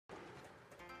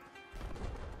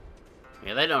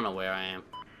Yeah, they don't know where I am.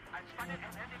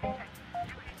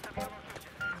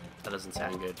 That doesn't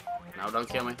sound good. No, don't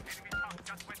kill me.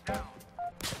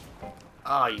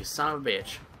 Oh, you son of a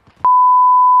bitch.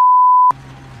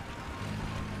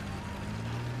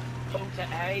 Go to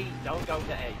A. Don't go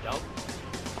to A. Don't.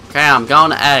 Okay, I'm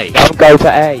going to A. Don't go to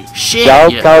A. Shit!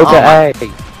 Don't go to A.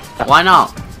 Why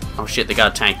not? Oh shit, they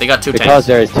got a tank. They got two tanks. Because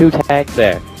there is 2 tanks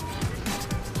there.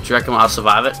 Do you reckon I'll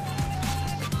survive it?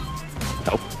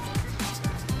 Nope.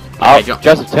 Okay, Oh,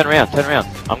 Joseph, turn around, turn around.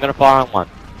 I'm gonna fire on one.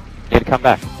 You need to come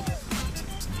back.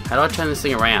 How do I turn this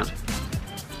thing around?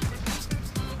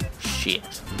 Shit.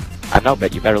 I know,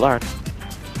 but you better learn.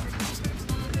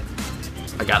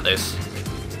 I got this.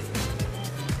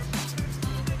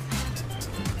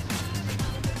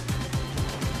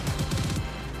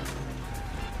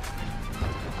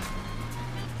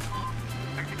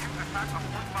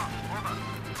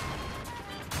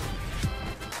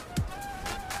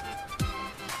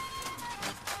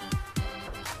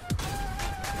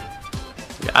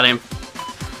 Got him.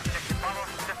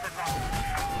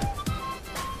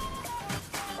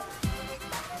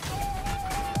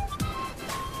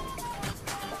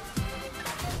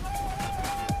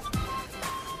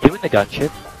 You in the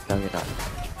gunship? No, you're not.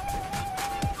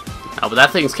 Oh, but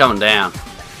that thing's coming down.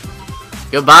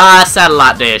 Goodbye,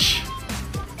 satellite dish.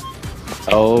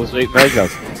 Oh, sweet Mary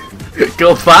Joseph.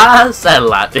 Goodbye,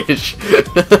 satellite dish.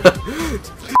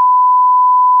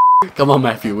 Come on,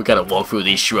 Matthew, we gotta walk through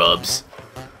these shrubs.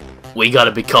 We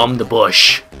gotta become the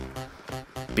bush.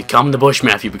 Become the bush,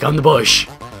 Matthew, become the bush.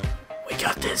 We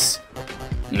got this.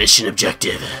 Mission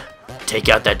objective. Take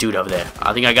out that dude over there.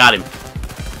 I think I got him.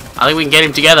 I think we can get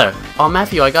him together. Oh,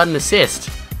 Matthew, I got an assist.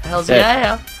 Hell's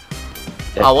yeah.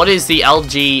 Oh, what is the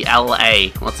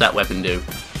LGLA? What's that weapon do?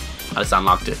 I just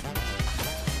unlocked it.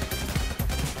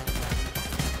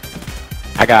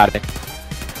 I got it.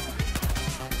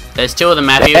 There's 2 of them,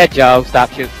 Matthew. Hey, Joe, stop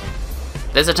shooting.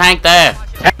 There's a tank there.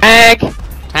 Tank!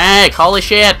 Tank! Holy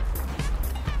shit!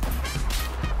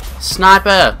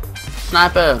 Sniper!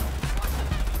 Sniper!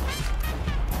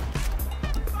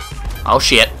 Oh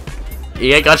shit.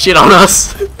 He ain't got shit on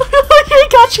us. He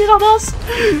ain't got shit on us.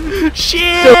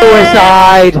 Shit!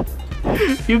 Suicide!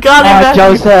 You got him, Matthew.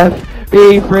 Joseph,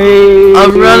 be free!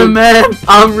 I'm running, man.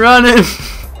 I'm running.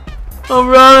 I'm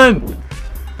running.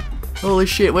 Holy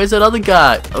shit, where's that other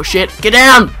guy? Oh shit, get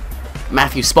down!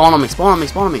 Matthew, spawn on me, spawn on me,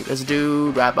 spawn on me. There's a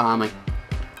dude right behind me.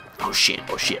 Oh shit,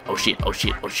 oh shit, oh shit, oh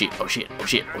shit, oh shit, oh shit, oh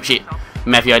shit, oh shit.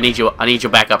 Matthew, I need your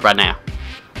backup right now.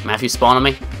 Matthew, spawn on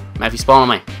me. Matthew, spawn on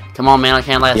me. Come on, man, I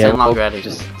can't last any longer out here.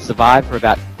 Just survive for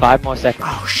about 5 more seconds.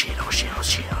 Oh shit, oh shit, oh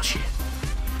shit, oh shit.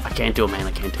 I can't do it, man,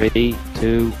 I can't do it. 3,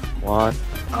 2, 1.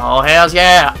 Oh, hells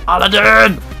yeah! All I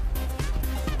did!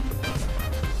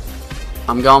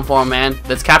 I'm going for him, man.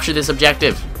 Let's capture this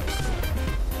objective.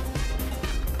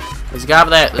 There's a guy over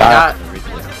there.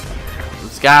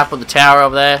 There's a guy up with the tower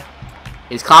over there.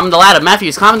 He's climbing the ladder. Matthew,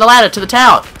 he's climbing the ladder to the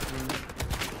tower.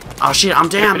 Oh shit, I'm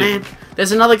down, man.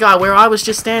 There's another guy where I was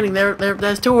just standing.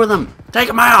 There's 2 of them. Take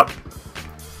him out.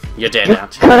 You're dead now.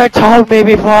 You could have told me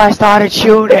before I started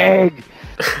shooting.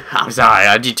 I'm sorry.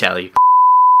 I did tell you.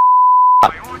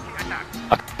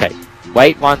 Okay,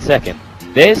 wait 1 second.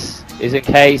 This is in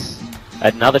case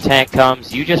another tank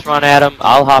comes. You just run at him.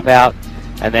 I'll hop out,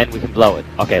 and then we can blow it.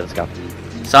 Okay, let's go.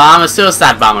 So I'm a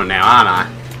suicide bomber now, aren't I?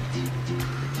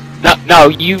 No,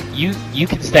 you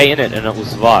can stay in it and it will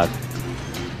survive.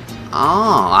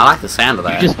 Oh, I like the sound of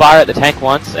that. You just fire at the tank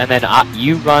once, and then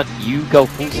you go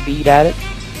full speed at it.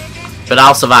 But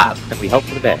I'll survive. And we hope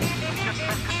for the best.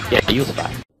 Yeah, you'll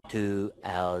survive. 2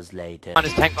 hours later. Behind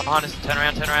us, tank behind us. Turn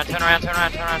around, turn around, turn around, turn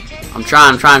around, turn around. I'm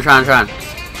trying.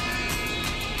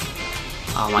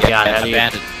 Oh my god, how do you...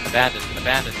 Abandoned.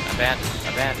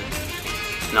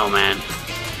 No, man.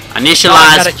 I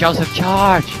Initialize. got it, Joseph,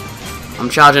 charge. I'm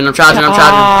charging.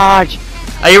 Charge.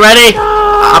 Are you ready?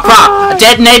 I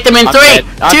detonate them in 3,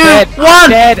 2,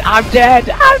 1. I'm dead.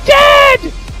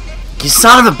 You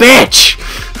son of a bitch!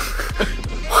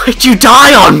 Why'd you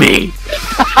die on me?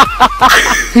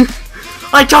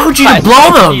 I told you to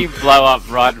blow them. You blow up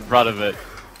right in front of it.